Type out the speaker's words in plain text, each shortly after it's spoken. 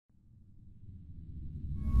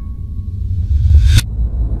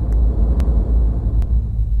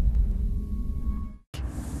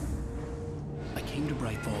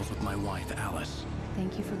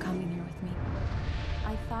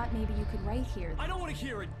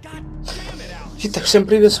Итак, всем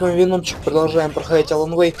привет, с вами Веномчик. Продолжаем проходить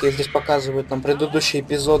Alan Wake, и здесь показывают нам предыдущие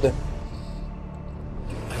эпизоды.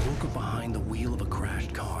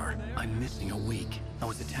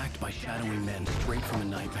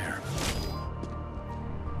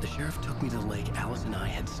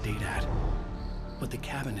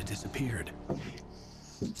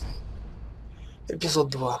 Эпизод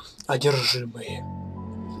 2. Одержимые.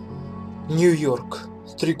 Нью-Йорк.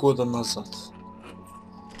 3 года назад.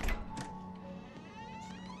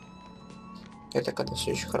 Это когда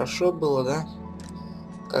все еще хорошо было, да?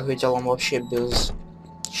 Как ведь Алан вообще без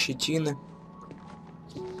щетины.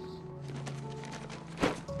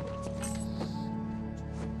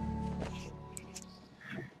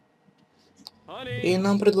 И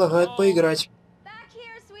нам предлагают поиграть.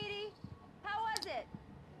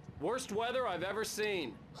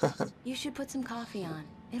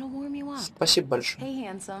 Спасибо большое. Hey,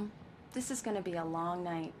 handsome. This is gonna be a long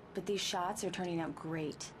night, but these shots are turning out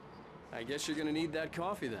great. I guess you're gonna need that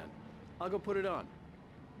coffee then. I'll go put it on.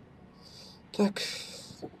 Так.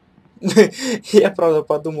 Я правда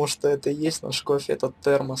подумал, что это и есть наш кофе, этот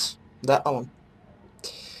термос. Да, Алан?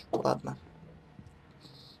 Ладно.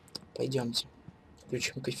 Пойдемте.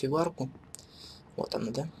 Включим кофеварку. Вот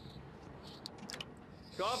она, да?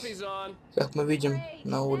 Как мы видим,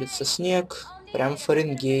 на улице снег. Прям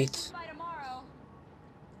Фаренгейт.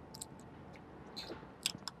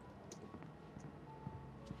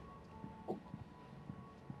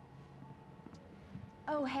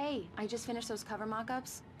 Oh, hey, I just finished those cover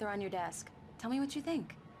mock-ups. They're on your desk. Tell me what you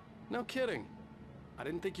think. No kidding. I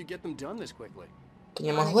didn't think you'd get them done this quickly. Ты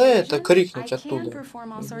не могла это крикнуть оттуда?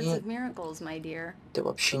 Ты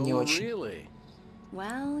вообще не очень.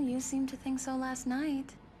 Well, you seem to think so last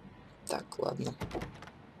night. Так, ладно.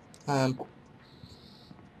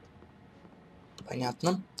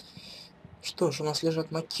 Понятно. Что ж, у нас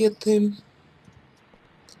лежат макеты.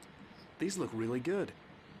 These look really good.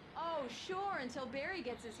 Oh, sure, until Barry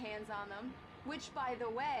gets his hands on them. Which, by the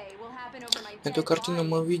way, will happen over my Эту картину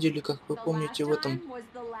мы видели, как вы помните, в этом...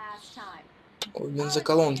 в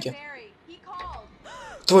бензоколонке.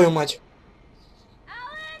 Твою мать!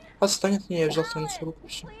 Отстань от меня, я взял страницу в руку,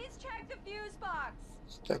 все.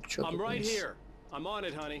 Так, что тут у нас?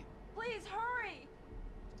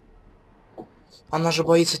 Она же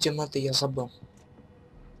боится темноты, я забыл.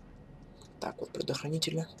 Так, вот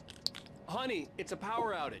предохранители.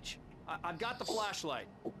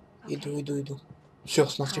 Иду. Все,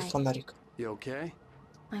 смотри, фонарик.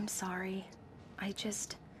 I'm sorry.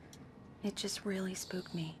 It just really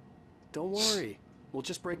spooked me. Don't worry. We'll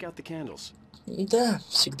just break out the candles. Да,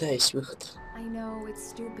 всегда есть выход. I know it's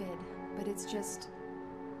stupid, but it's just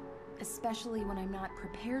especially when I'm not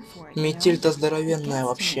prepared for it. Метель-то здоровенная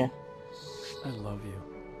вообще. I love you.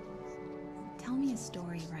 Tell me a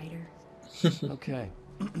story, writer. Okay.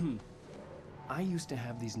 I used to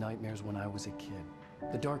have these nightmares when I was a kid.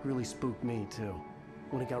 The dark really spooked me too.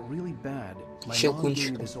 When it got really bad, my mom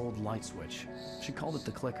gave me this old light switch. She called it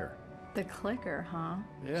the clicker. The clicker, huh?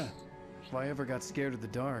 Yeah. If I ever got scared of the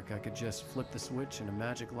dark, I could just flip the switch and a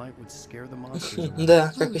magic light would scare the monsters away.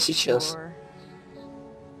 Да, как и сейчас.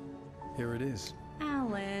 Here it is.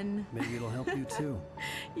 Alan. Maybe it'll help you too.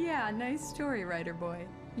 Yeah, nice story, writer boy.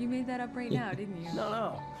 You made that up right now, didn't you?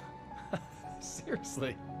 No.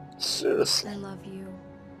 Seriously. I love you,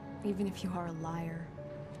 even if you are a liar.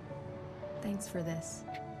 Thanks for this.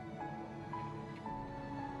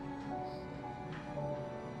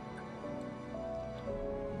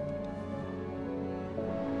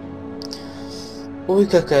 Ой,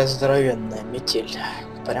 какая здоровенная метель.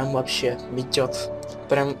 Прям вообще метет.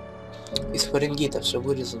 Прям из Фаренгейта все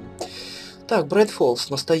вырезано. Так, Брайт Фоллс,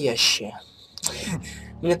 настоящая.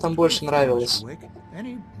 Мне там больше нравилось.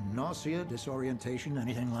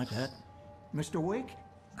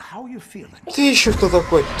 Ты еще кто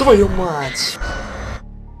такой? Твою мать!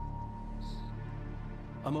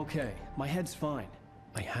 I'm okay. My head's fine.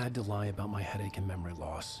 I had to lie about my headache and memory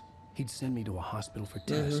loss. He'd send me to a hospital for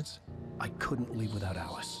tests. I couldn't leave without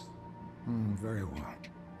Alice. Very well.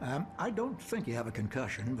 I don't think you have a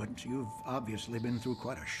concussion, but you've obviously been through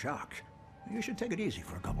quite a shock. You should take it easy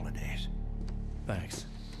for a couple of days. Thanks.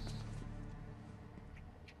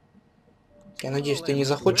 Я надеюсь, ты не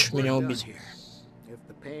захочешь меня убить. If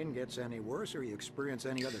the pain gets any worse or you experience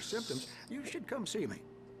any other symptoms, you should come see me.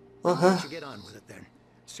 Ага. Get on with it then.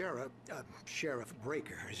 Sarah, Sheriff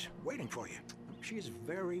Breaker, is waiting for you. She's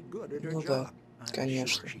very good at her job.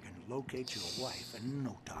 Конечно. She can locate your wife in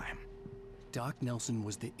no time. Doc Nelson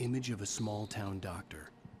was the image of a small-town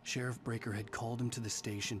doctor. Sheriff Breaker had called him to the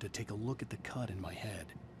station to take a look at the cut in my head.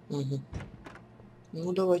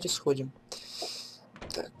 Ну, давайте сходим.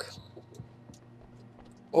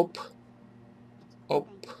 Оп. Оп.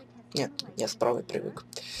 Нет, я с правой привык.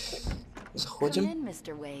 Заходим. Come in,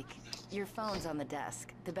 Mr. Wake. Your phone's on the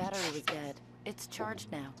desk. The battery was dead. It's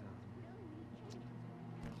charged now.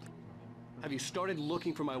 Have you started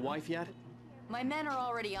looking for my wife yet? My men are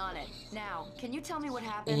already on it. Now, can you tell me what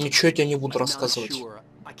happened? Ничего я тебе не буду I'm not рассказывать. sure.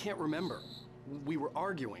 I can't remember. We were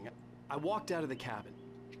arguing. I walked out of the cabin.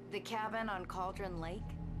 The cabin on Cauldron Lake?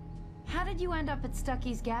 How did you end up at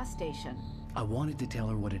Stucky's gas station? I wanted to tell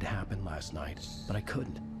her what had happened last night, but I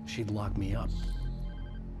couldn't. She'd locked me up.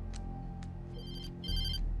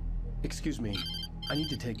 Excuse me. I need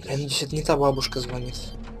to take this. Это не та бабушка звонит.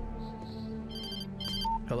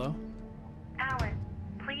 Hello? Alan,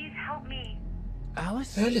 please help me.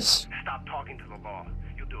 Alice? Элис? Stop talking to the law.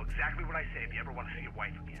 You'll do exactly what I say if you ever want to see your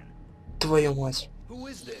wife again. Твою мать. Who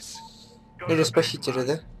is this? Go to Или the спасители,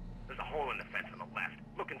 да? There's a hole in the fence on the left.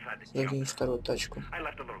 Look inside the Загни junk. вторую тачку. I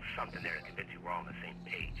left a little something there to convince you we're all on the same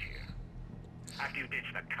page here. After you ditch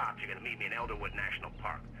the cops, you're gonna meet me in Elderwood National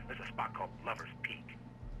Park. There's a spot called Lover's Peak.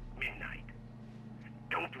 Midnight.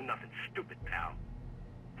 Don't do nothing stupid, pal.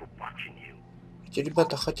 We're watching you. Эти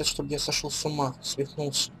ребята хотят, чтобы я сошел с ума,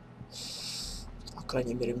 свихнулся. По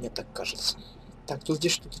крайней мере, мне так кажется. Так, тут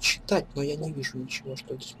здесь что-то читать, но я не вижу ничего,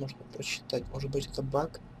 что здесь можно прочитать. Может быть, это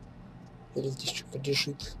баг? Или здесь что-то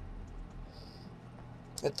лежит?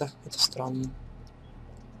 Это странно.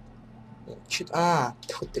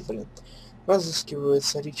 Тьфу ты, блин.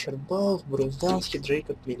 Разыскивается Ричард Баус, Брюс Данский,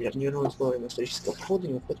 Джейкоб Миллер. Не вернулись во время исторического входа,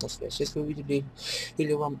 не выходит на связь. Если вы видели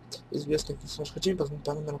или вам известно их нахождение, позвоните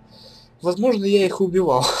по номеру. Возможно, я их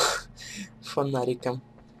убивал фонариком.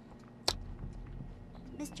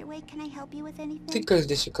 Mr. Wake, can I help you with anything? Ты как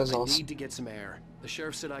здесь I оказался? need to get some air. The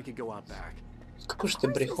sheriff said I could go out back. Какой же Of ты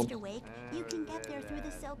course, брехун. Mr. Wake. You can get there through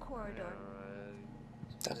the cell corridor.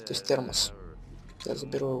 Так, то есть термос. Я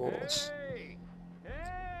заберу его у вас.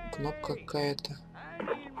 Кнопка какая-то.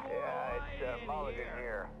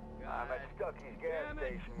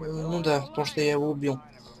 Ну да, потому что я его убил.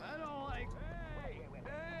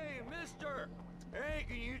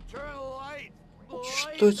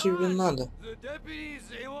 Что тебе надо?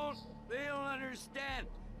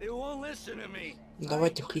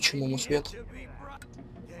 Давайте включим ему свет.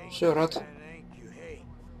 Все, рад.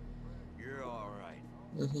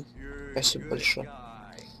 Угу. Спасибо большое.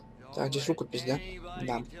 Так, здесь рукопись, да?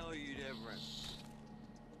 Да.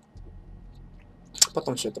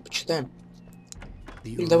 Потом все это почитаем.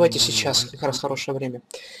 Или давайте сейчас, как раз хорошее время.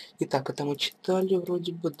 Итак, это мы читали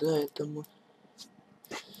вроде бы, да, это мы...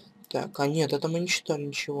 Так, а нет, это мы не читали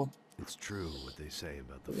ничего. It's true what they say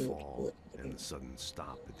about the fall and the sudden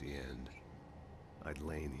stop at the end. I'd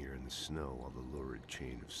lain here in the snow while the lurid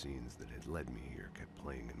chain of scenes that had led me here kept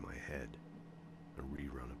playing in my head. A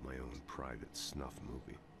rerun of my own private snuff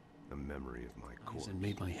movie. A memory of my corpse. It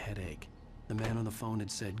made my head ache. The man on the phone had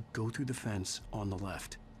said, go through the fence on the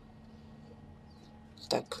left.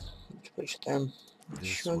 Так, прочитаем. This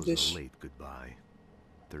Еще was a здесь. late goodbye.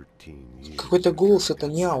 13 years Какой-то голос, of это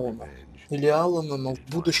не self Алана. revenge. Или Алана, но в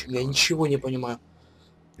будущем я ничего не понимаю.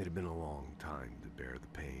 It had been a long time to bear the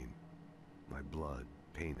pain. My blood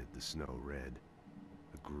painted the snow red.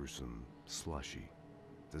 A gruesome slushy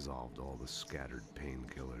dissolved all the scattered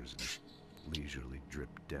painkillers and leisurely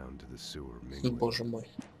dripped down to the sewer mingling. Боже мой.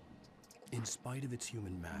 In spite of its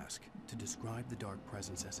human mask, to describe the dark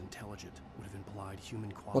presence as intelligent would have implied human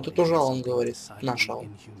quality. Вот это уже Алан something говорит, decidedly наш Алан,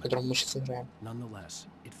 inhuman. которым мы сейчас играем. Nonetheless,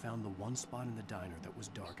 it found the one spot in the diner that was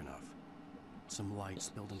dark enough. Some light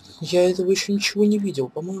spilled into the Я этого еще ничего не видел.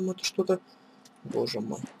 По-моему, это что-то... Боже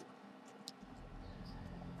мой.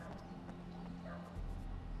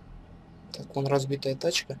 Так, вон разбитая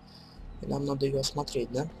тачка. И нам надо ее осмотреть,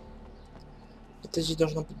 да? Это здесь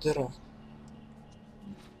должна быть дыра.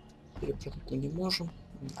 Перепрыгнуть мы не можем.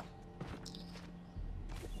 Да.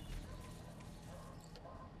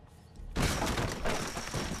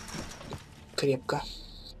 Крепко.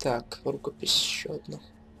 Так, рукопись еще одна.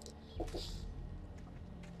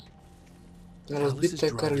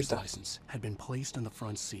 Разбитая корыто. had been placed on the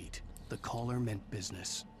front seat. The caller meant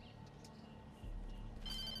business.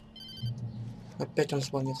 Опять он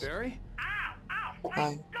звонит. Barry? Ow! Ow!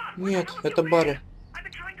 Ай, Hey, God, нет, where the hell это you been? Барри. I've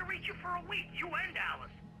been trying to reach you for a week. You and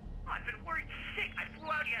Alice. I've been worried sick. I flew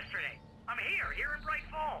out yesterday. I'm here in Bright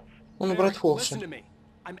Falls. Он в Barry, Брайтфолсе. listen to me.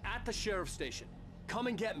 I'm at the sheriff's station. Come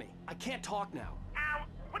and get me. I can't talk now. Al,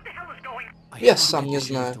 what the hell is going? I Я had to сам get не the sheriff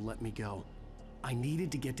знаю. to let me go. I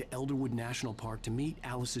needed to get to Elderwood National Park to meet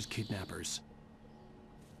Alice's kidnappers.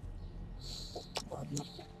 Ладно.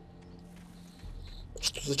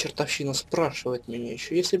 Что за чертовщина спрашивает меня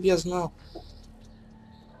еще? Если бы я знал.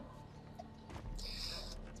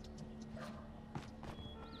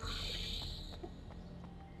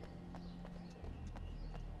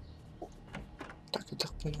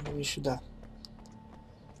 так понял, и сюда.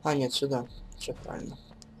 А, нет, сюда. Все правильно.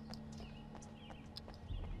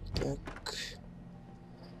 Так.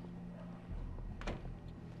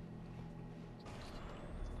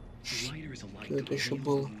 Что это еще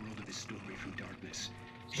было?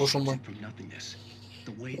 Боже мой.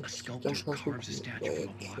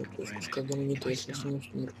 Когда мы не то, если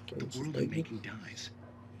мир, который погибнет,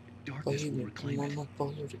 мама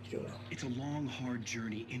положит его.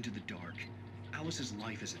 Alice's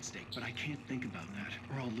life is at stake, but I can't think about that,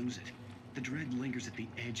 or I'll lose it. The dread lingers at the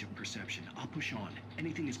edge of perception. I'll push on.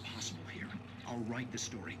 Anything is possible here. I'll write the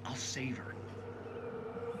story. I'll save her.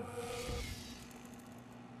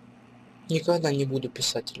 Никогда не буду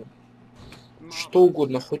писателем. Что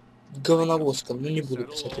угодно, хоть говновозком, но не буду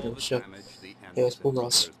писателем. Все. Я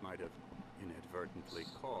испугался.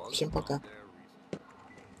 Всем пока.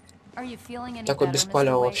 Такой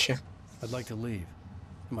беспалево вообще.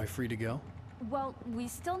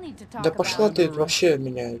 Да пошла ты вообще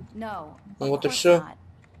меня. Ну вот и все.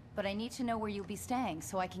 But I need to know where you'll be staying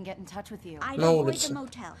so I can get in touch with you. I'd avoid the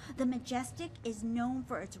motel. The Majestic is known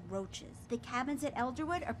for its roaches. The cabins at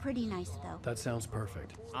Elderwood are pretty nice, though. That sounds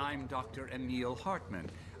perfect. I'm Dr. Emil Hartman.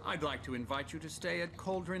 I'd like to invite you to stay at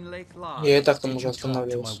Cauldron Lake Lodge. Я и так там уже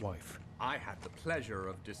останавливался. I had the pleasure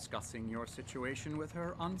of discussing your situation with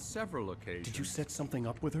her on several occasions. Did you set something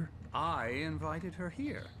up with her? I invited her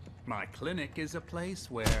here. My clinic is a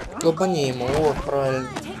place where... Долбани ему, о, правильно.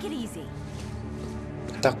 Take it easy.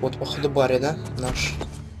 Так, вот походу баре, да? Наш.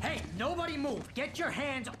 Hey, nobody move. Get your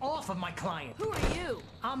hands off of my client. Who are you?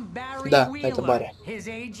 I'm Barry Да, Wheeler, это Барри. his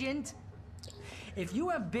agent. If you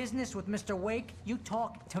have business with Mr. Wake, you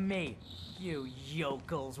talk to me. You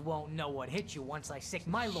yokels won't know what hit you once I sick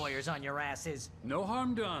my lawyers on your asses. No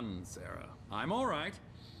harm done, Sarah. I'm all right.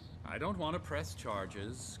 I don't want to press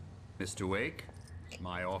charges. Mr. Wake,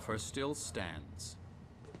 my offer still stands.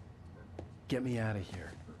 Get me out of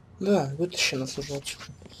here. Да, вытащи нас уже отсюда.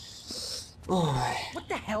 Ой. What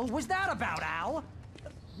the hell was that about, Al?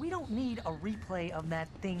 We don't need a replay of that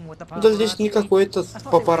thing with the paparazzi. Да здесь не какой-то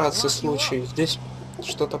папарацци случай. Здесь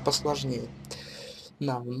что-то посложнее.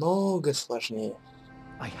 Намного сложнее.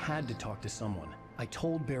 I had to talk to someone. I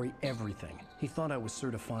told Barry everything. He thought I was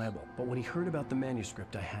certifiable, but when he heard about the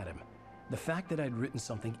manuscript, I had him. The fact that I'd written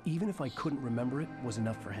something, even if I couldn't remember it, was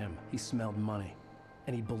enough for him. He smelled money.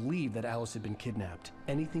 And he believed that Alice had been kidnapped.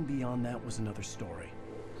 Anything beyond that was another story.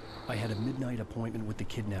 I had a midnight appointment with the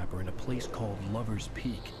kidnapper in a place called Lover's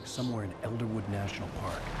Peak, somewhere in Elderwood National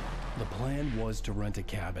Park. The plan was to rent a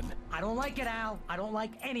cabin. I don't like it, Al. I don't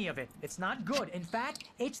like any of it. It's not good. In fact,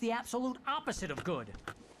 it's the absolute opposite of good.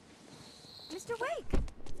 Mr. Wake!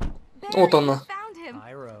 Вот она. Found him.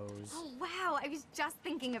 Hi, Rose. Oh, wow. I was just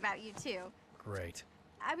thinking about you, too. Great.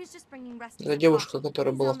 I was just bringing Rusty. Это девушка,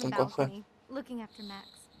 которая была в том кафе. Looking after Max.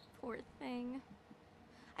 Poor thing.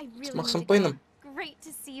 I really С Максом Пейном. Great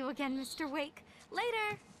to see you again, Mr. Wake.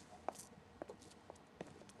 Later.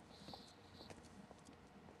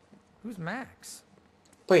 Who's Max?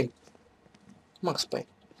 Пейн. Макс Пейн.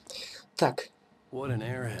 Так. What an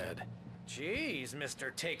airhead. Jeez,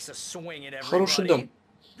 Mr. Takes a swing at Хороший everybody. дом.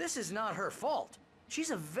 This is not her fault. She's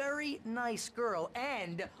a very nice girl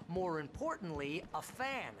and, more importantly, a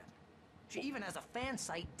fan. She even has a fan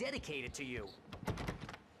site dedicated to you.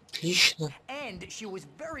 Отлично. And she was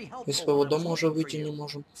very helpful. Из своего дома уже выйти не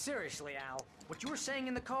можем. Seriously, Al, what you were saying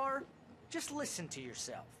in the car, just listen to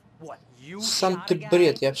yourself. What, you Сам ты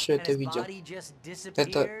бред, я все это видел.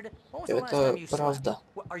 Это правда.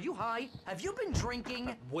 Are you high? Have you been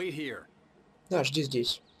drinking? Wait here. Да, жди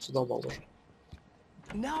здесь. Задолбал уже.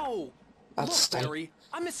 No. Отстань. Look, Barry,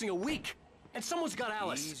 I'm missing a week, and someone's got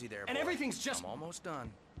Alice. Easy there, and boy. everything's just. I'm almost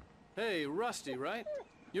done. Hey, Rusty, right?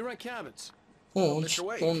 You rent cabins. О, он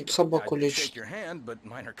собаку I'd лечит. shake your hand, but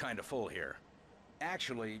mine are kind of full here.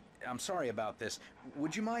 Actually, I'm sorry about this.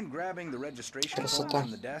 Would you mind grabbing the registration form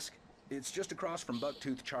from the desk? It's just across from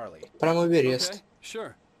Bucktooth Charlie. Прямо в Эверест. Okay,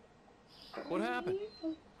 sure. What happened?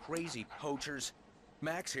 Crazy poachers.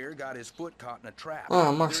 Max here got his foot caught in a trap.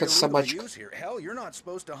 А, Макс, это They're illegal to собачка. use here. Hell, you're not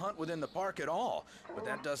supposed to hunt within the park at all. But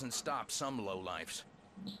that doesn't stop some lowlifes.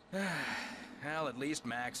 Well, at least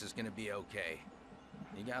Max is gonna be okay.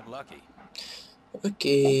 He got lucky.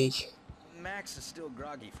 Окей. Max is still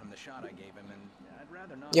groggy from the shot I gave him, and I'd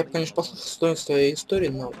rather not. Я, конечно, послушаю твоей истории,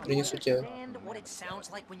 но принесу тебе. What it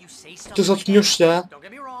sounds like when you say something. Ты заткнешься. Don't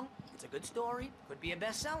get me wrong. It's a good story. Could be a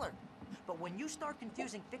bestseller. But when you start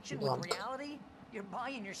confusing fiction with reality, you're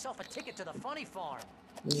buying yourself a ticket to the funny farm.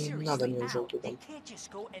 Не надо мне желтый дом. They can't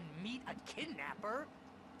just go and meet a kidnapper.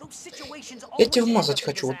 Those situations Я тебе вмазать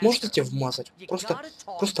хочу. Вот можно тебе вмазать?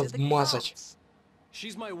 Просто вмазать.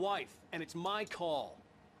 She's my wife, and it's my call.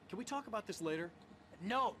 Can we talk about this later?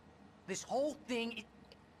 No. This whole thing...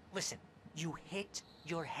 Listen, you hit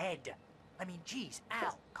your head. I mean, geez,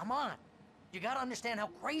 Al, come on. You gotta understand how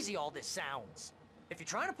crazy all this sounds. If you're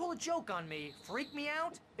trying to pull a joke on me, freak me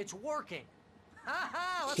out, it's working.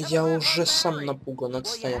 Я уже сам напуган,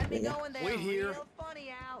 отстань от меня.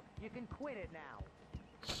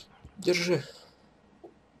 Держи.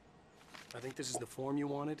 I think this is the form you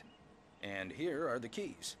wanted. And here are the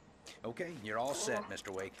keys. Okay, you're all set, Mr.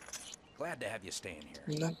 Wake. Glad to have you staying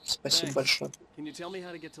here. Да, спасибо большое. Can you tell me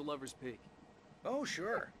how to get to Lover's Peak? Oh,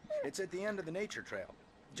 sure. It's at the end of the nature trail.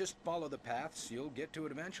 Just follow the paths, you'll get to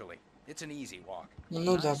it eventually. It's an easy walk.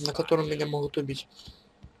 Ну да, на котором меня могут убить.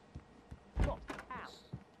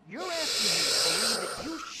 You're asking me to believe that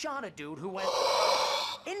you shot a dude who went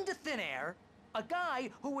into thin air, a guy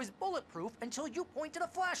who was bulletproof until you pointed a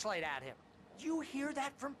flashlight at him. You hear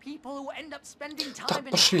that from people who end up spending time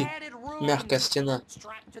in padded rooms, мягкая стена.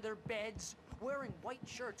 strapped to their beds, wearing white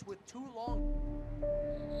shirts with too long...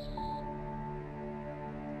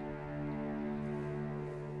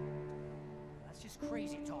 That's just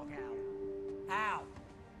crazy talk, Al. Al?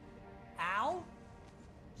 Al?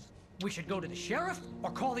 We should go to the sheriff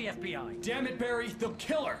or call the FBI. Damn it, Barry, they'll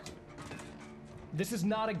kill her. This is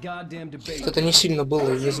not a goddamn debate. Это не сильно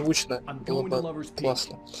было и звучно. I'm Было going to бы Lover's Peak.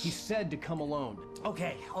 классно. He said to come alone.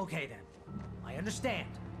 Okay, okay then. I understand.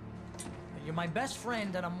 You're my best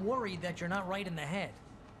friend and I'm worried that you're not right in the head.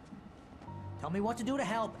 Tell me what to do to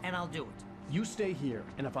help and I'll do it. You stay here,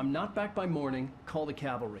 and if I'm not back by morning, call the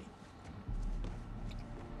cavalry.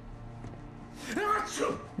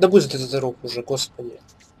 Да будет этот урок уже, господи.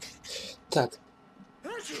 Так.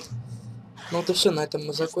 Ну вот и все, на этом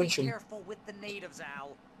мы закончим.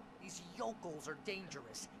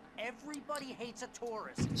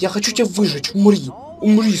 Я хочу тебя выжечь, умри!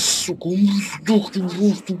 Умри, сука, умри, сдохни,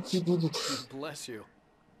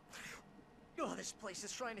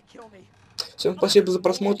 Всем спасибо за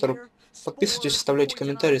просмотр. Подписывайтесь, оставляйте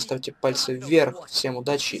комментарии, ставьте пальцы вверх. Всем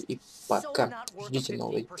удачи и пока. Ждите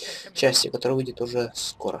новой части, которая выйдет уже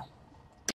скоро.